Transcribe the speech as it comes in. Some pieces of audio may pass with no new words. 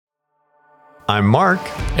I'm Mark.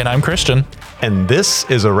 And I'm Christian. And this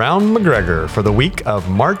is Around McGregor for the week of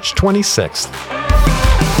March 26th.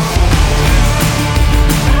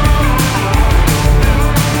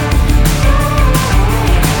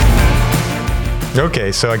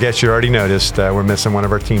 Okay, so I guess you already noticed we're missing one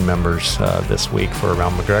of our team members this week for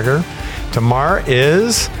Around McGregor. Tamar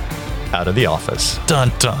is out of the office. Dun,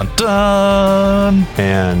 dun, dun.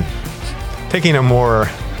 And taking a more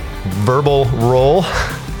verbal role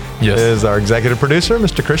is our executive producer,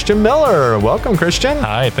 Mr. Christian Miller. Welcome, Christian.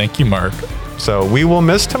 Hi, thank you, Mark. So we will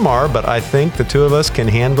miss Tamar, but I think the two of us can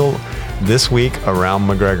handle this week Around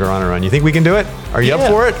McGregor on our own. You think we can do it? Are you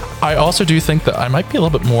up for it? I also do think that I might be a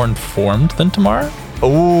little bit more informed than Tamar.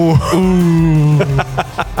 Ooh.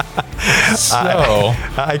 So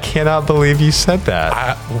I cannot believe you said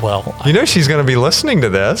that. You know she's going to be listening to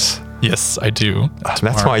this. Yes, I do.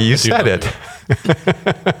 That's why you said it.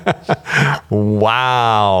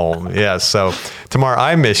 Wow. Yeah. So, Tamar,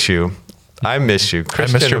 I miss you. I miss you.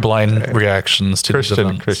 I miss your blind reactions to these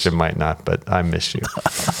events. Christian might not, but I miss you.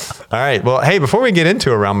 All right. Well, hey, before we get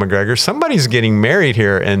into Around McGregor, somebody's getting married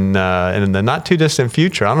here in the not too distant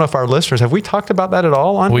future. I don't know if our listeners, have we talked about that at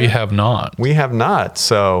all on We here? have not. We have not.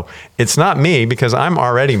 So it's not me because I'm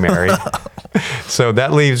already married. So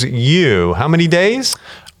that leaves you. How many days?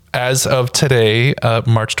 As of today,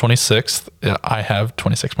 March 26th, I have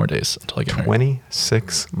 26 more days until I get married.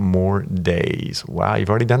 26 more days. Wow, you've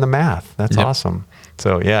already done the math. That's awesome.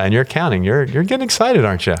 So yeah, and you're counting. You're getting excited,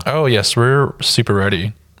 aren't you? Oh yes, we're super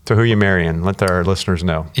ready. So who are you marrying? Let our listeners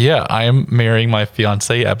know. Yeah, I am marrying my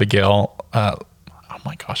fiance, Abigail. Oh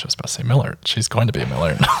my gosh, I was about to say Miller. She's going to be a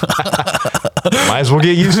Miller. Might as well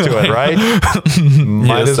get used to it, right?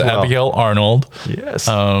 Might as well. Abigail Arnold. Yes.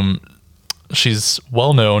 She's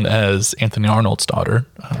well known as Anthony Arnold's daughter.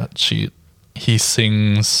 He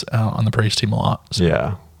sings on the praise team a lot. So.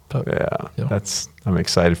 Yeah. I'm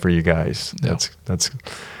excited for you guys. That's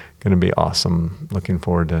going to be awesome. Looking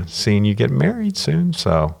forward to seeing you get married soon.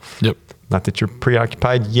 So, not that you're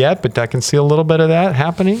preoccupied yet, but I can see a little bit of that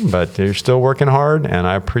happening, but you're still working hard, and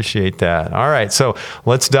I appreciate that. All right, so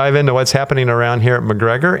let's dive into what's happening around here at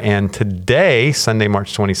McGregor. And today, Sunday,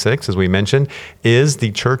 March 26th, as we mentioned, is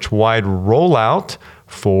the church-wide rollout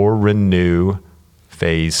for Renew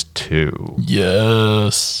Phase 2.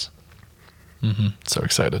 Yes. So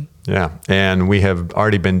excited. Yeah, and we have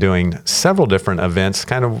already been doing several different events,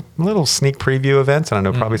 kind of little sneak preview events, and I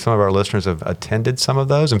know probably some of our listeners have attended some of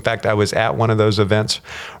those. In fact, I was at one of those events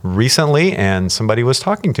recently, and somebody was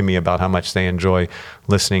talking to me about how much they enjoy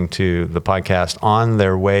listening to the podcast on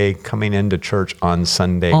their way coming into church on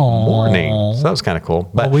Sunday morning. So that was kind of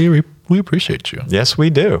cool. But we appreciate you. Yes,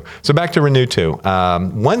 we do. So back to Renew 2.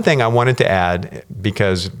 One thing I wanted to add,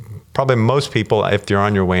 because probably most people, if you're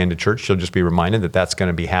on your way into church, you'll just be reminded that that's going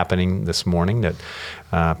to be happening this morning, that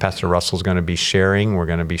Pastor Russell's going to be sharing. We're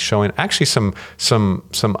going to be showing actually some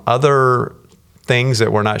other things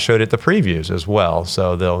that were not showed at the previews as well.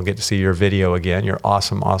 So they'll get to see your video again, your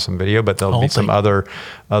awesome video, but there'll be some other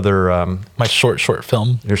my short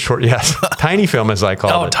film. Your short, yes. Tiny film, as I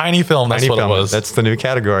call it. Oh, tiny film. That's what it was. That's the new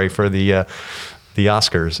category for the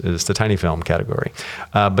Oscars, is the tiny film category.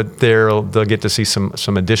 But they'll get to see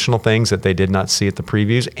some additional things that they did not see at the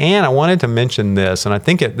previews. And I wanted to mention this, and I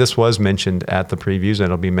think this was mentioned at the previews, and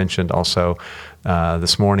it'll be mentioned also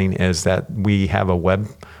this morning, is that we have a web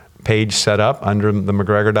page set up under the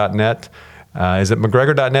McGregor.net. Is it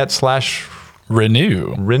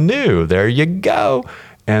McGregor.net/renew? Renew. There you go.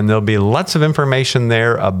 And there'll be lots of information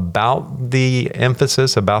there about the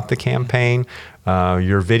emphasis, about the campaign,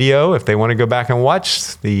 your video, if they want to go back and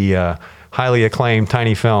watch the highly acclaimed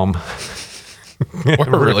tiny film.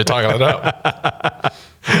 We're really talking it up.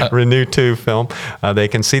 Renew 2 film. They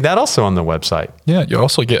can see that also on the website. Yeah, you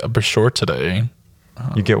also get a brochure today.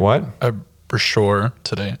 You get what? A brochure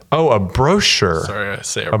today. Oh, a brochure. Sorry, I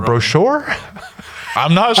say it a wrong. Brochure?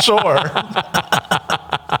 I'm not sure.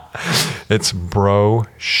 It's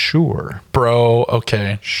brochure.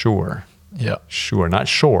 Okay. Sure. Yeah. Sure, not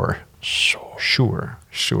shore. Sure.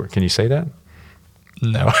 Sure. Can you say that?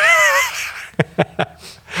 No.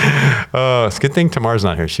 Oh, it's a good thing Tamar's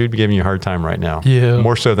not here. She would be giving you a hard time right now. Yeah.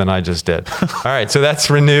 More so than I just did. All right, so that's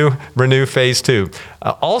Renew Phase 2.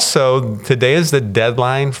 Also, today is the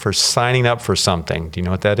deadline for signing up for something. Do you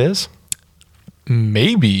know what that is?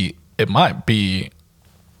 Maybe it might be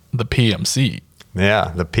the PMC.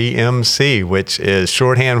 Yeah, the PMC, which is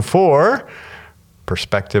shorthand for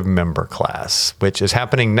Prospective Member Class, which is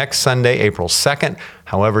happening next Sunday, April 2nd.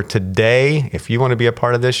 However, today, if you want to be a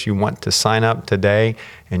part of this, you want to sign up today,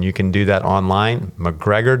 and you can do that online,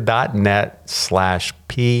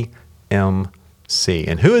 McGregor.net/PMC. see.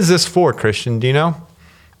 And who is this for, Christian? Do you know?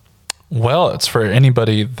 Well, it's for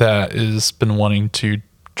anybody that has been wanting to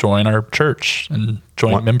join our church and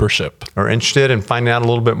join membership. Or interested in finding out a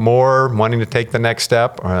little bit more, wanting to take the next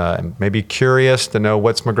step, maybe curious to know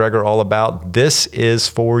what's McGregor all about. This is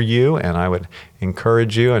for you, and I would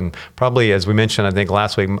encourage you. And probably, as we mentioned, I think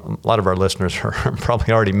last week, a lot of our listeners are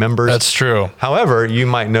probably already members. That's true. However, you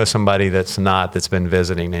might know somebody that's been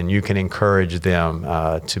visiting, and you can encourage them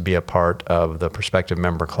to be a part of the prospective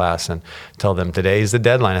member class and tell them today's the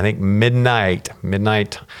deadline. I think midnight,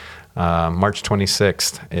 March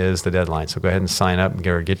 26th is the deadline. So go ahead and sign up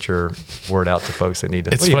and get your word out to folks that need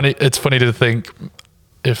to. It's funny to think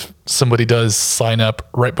if somebody does sign up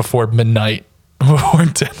right before midnight or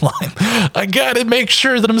deadline, I got to make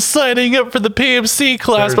sure that I'm signing up for the PMC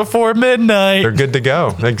class before midnight. They're good to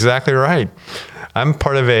go. Exactly right. I'm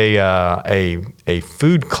part of a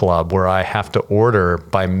food club where I have to order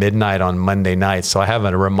by midnight on Monday night. So I have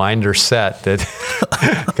a reminder set that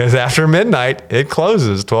because after midnight it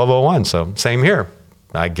closes 12:01. So same here.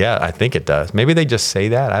 I think it does. Maybe they just say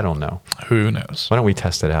that. I don't know. Who knows? Why don't we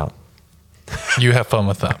test it out? You have fun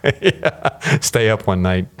with that. Yeah. Stay up one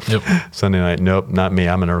night. Yep. Sunday night. Nope, not me.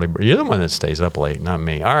 I'm an early bird. You're the one that stays up late, not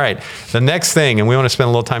me. All right. The next thing, and we want to spend a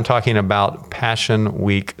little time talking about Passion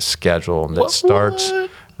Week schedule that starts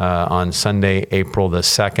on Sunday, April the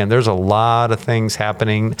 2nd. There's a lot of things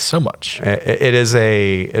happening. So much. It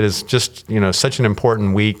is just, such an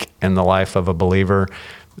important week in the life of a believer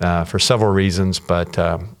for several reasons, but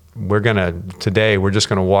today we're just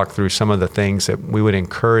going to walk through some of the things that we would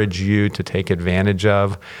encourage you to take advantage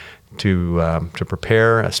of to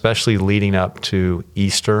prepare, especially leading up to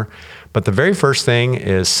Easter. But the very first thing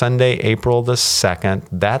is Sunday, April the 2nd.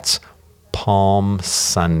 That's Palm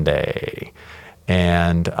Sunday.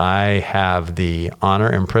 And I have the honor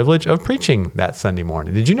and privilege of preaching that Sunday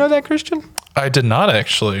morning. Did you know that, Christian? I did not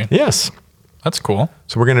actually. Yes. That's cool.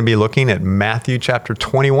 So we're going to be looking at Matthew chapter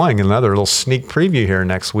 21, another little sneak preview here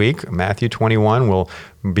next week. Matthew 21, we'll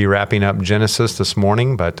be wrapping up Genesis this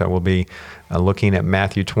morning, but we'll be looking at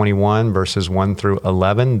Matthew 21, verses 1 through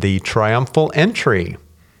 11, the triumphal entry.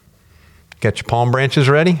 Got your palm branches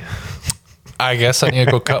ready? I guess I need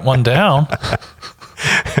to go cut one down.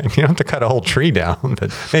 You don't have to cut a whole tree down,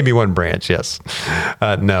 but maybe one branch, yes.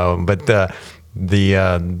 No, but...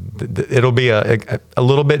 it'll be a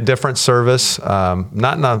little bit different service,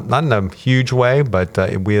 not in a huge way, but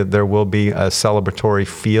there will be a celebratory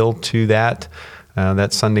feel to that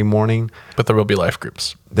Sunday morning. But there will be life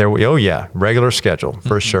groups. Regular schedule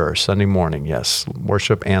for sure. Sunday morning, yes,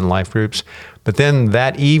 worship and life groups. But then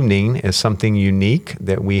that evening is something unique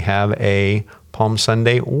that we have a Palm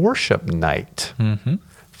Sunday worship night.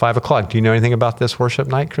 5 o'clock. Do you know anything about this worship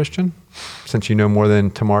night, Christian? Since you know more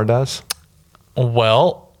than Tamar does.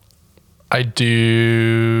 Well, I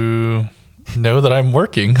do know that I'm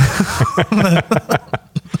working and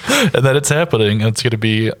that it's happening. It's going to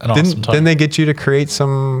be an awesome time. Didn't they get you to create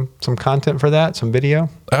some content for that, some video?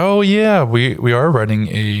 Oh, yeah. We are running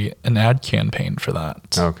an ad campaign for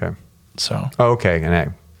that. Okay. So. Okay. An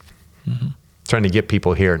ad. Trying to get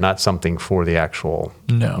people here, not something for the actual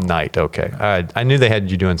night. Okay. I knew they had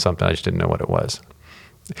you doing something. I just didn't know what it was.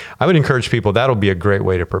 I would encourage people, that'll be a great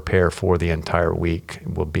way to prepare for the entire week.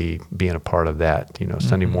 We'll be being a part of that,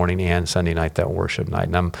 Sunday morning and Sunday night, that worship night.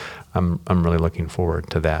 And I'm really looking forward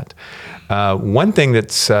to that. One thing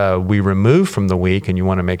that's we removed from the week, and you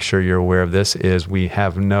want to make sure you're aware of this, is we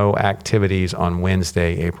have no activities on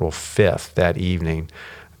Wednesday, April 5th, that evening.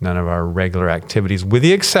 None of our regular activities, with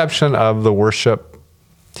the exception of the worship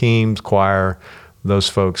teams, choir. Those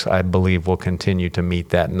folks, I believe, will continue to meet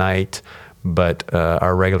that night. But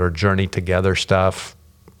our regular journey together stuff,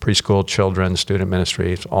 preschool, children, student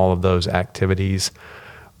ministries, all of those activities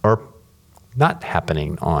are not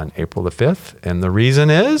happening on April the 5th. And the reason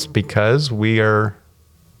is because we are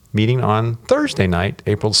meeting on Thursday night,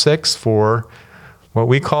 April 6th, for what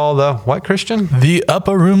we call what, Christian? The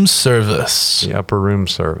Upper Room Service. The Upper Room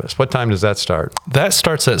Service. What time does that start? That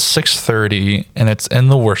starts at 6:30, and it's in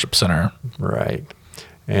the worship center. Right.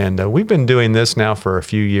 And we've been doing this now for a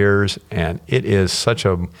few years, and it is such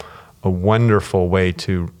a wonderful way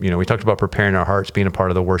to, we talked about preparing our hearts, being a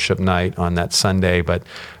part of the worship night on that Sunday, but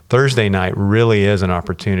Thursday night really is an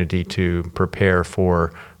opportunity to prepare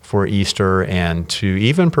for Easter and to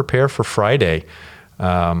even prepare for Friday.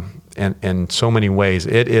 And in so many ways,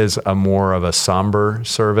 it is more of a somber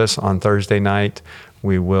service on Thursday night.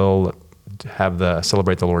 We will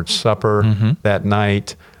celebrate the Lord's Supper that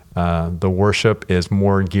night. The worship is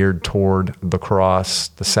more geared toward the cross,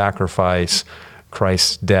 the sacrifice,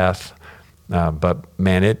 Christ's death. But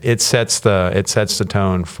man, it sets the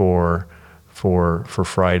tone for for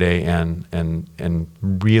Friday, and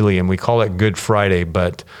really, and we call it Good Friday,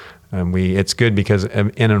 but it's good because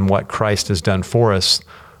in what Christ has done for us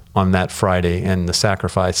on that Friday, and the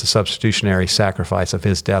sacrifice, the substitutionary sacrifice of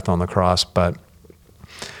his death on the cross. But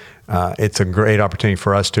it's a great opportunity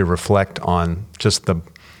for us to reflect on just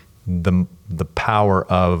the power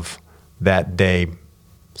of that day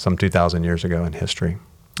some 2,000 years ago in history.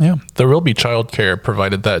 Yeah, there will be childcare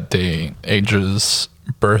provided that day, ages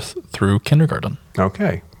birth through kindergarten.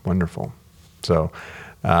 Okay, wonderful. So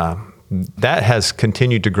that has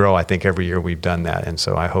continued to grow. I think every year we've done that, and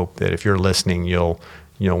so I hope that if you're listening, you'll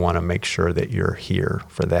want to make sure that you're here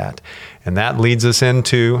for that. And that leads us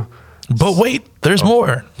into. But wait, there's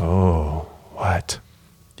more. Oh, what?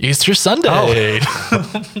 Easter Sunday.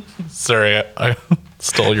 Oh. Sorry, I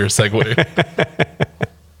stole your segue.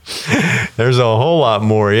 There's a whole lot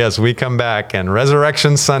more. Yes, we come back, and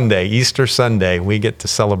Resurrection Sunday, Easter Sunday, we get to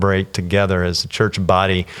celebrate together as a church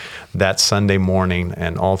body that Sunday morning,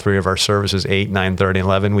 and all three of our services, 8, 9:30,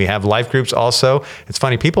 11. We have life groups also. It's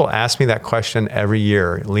funny, people ask me that question every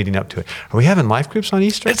year leading up to it. Are we having life groups on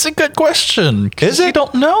Easter? It's a good question. Is it? You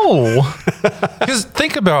don't know. Because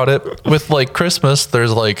think about it, with like Christmas,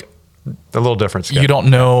 there's like a little difference. You don't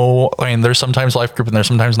know. I mean, there's sometimes life group and there's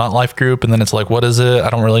sometimes not life group. And then it's like, what is it? I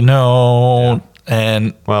don't really know. Yeah.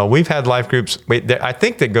 And well, we've had life groups. I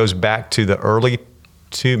think that goes back to the early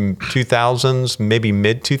 2000s, maybe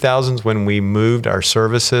mid 2000s, when we moved our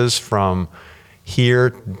services from here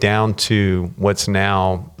down to what's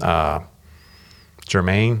now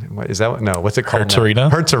Germain. What is that? No, what's it called? Hertz Arena.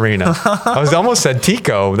 Hertz Arena. I almost said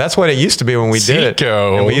Tico. That's what it used to be when we did it.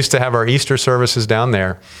 And we used to have our Easter services down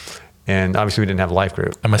there. And obviously we didn't have life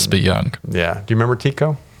group. I must be young. Yeah. Do you remember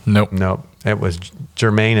Tico? Nope. It was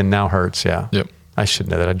Germain and now Hertz. Yeah. Yep. I should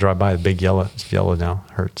know that. I drive by the big yellow. It's yellow now.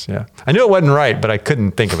 Hertz. Yeah. I knew it wasn't right, but I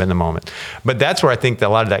couldn't think of it in the moment. But that's where I think that a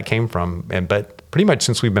lot of that came from. But pretty much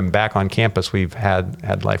since we've been back on campus, we've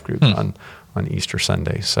had life groups on Easter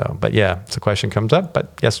Sunday. So, but yeah, the question comes up,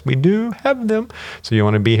 but yes, we do have them. So you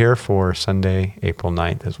want to be here for Sunday, April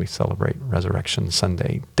 9th, as we celebrate Resurrection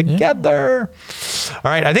Sunday together. Yeah.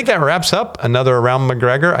 All right. I think that wraps up another Around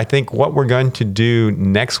McGregor. I think what we're going to do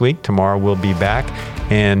next week, tomorrow we'll be back,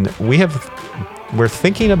 and we're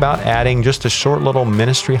thinking about adding just a short little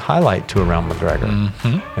ministry highlight to Around McGregor.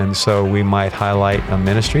 Mm-hmm. And so we might highlight a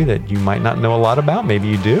ministry that you might not know a lot about. Maybe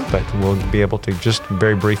you do, but we'll be able to just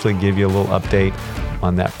very briefly give you a little update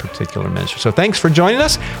on that particular ministry. So thanks for joining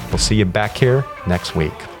us. We'll see you back here next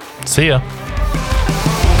week. See ya.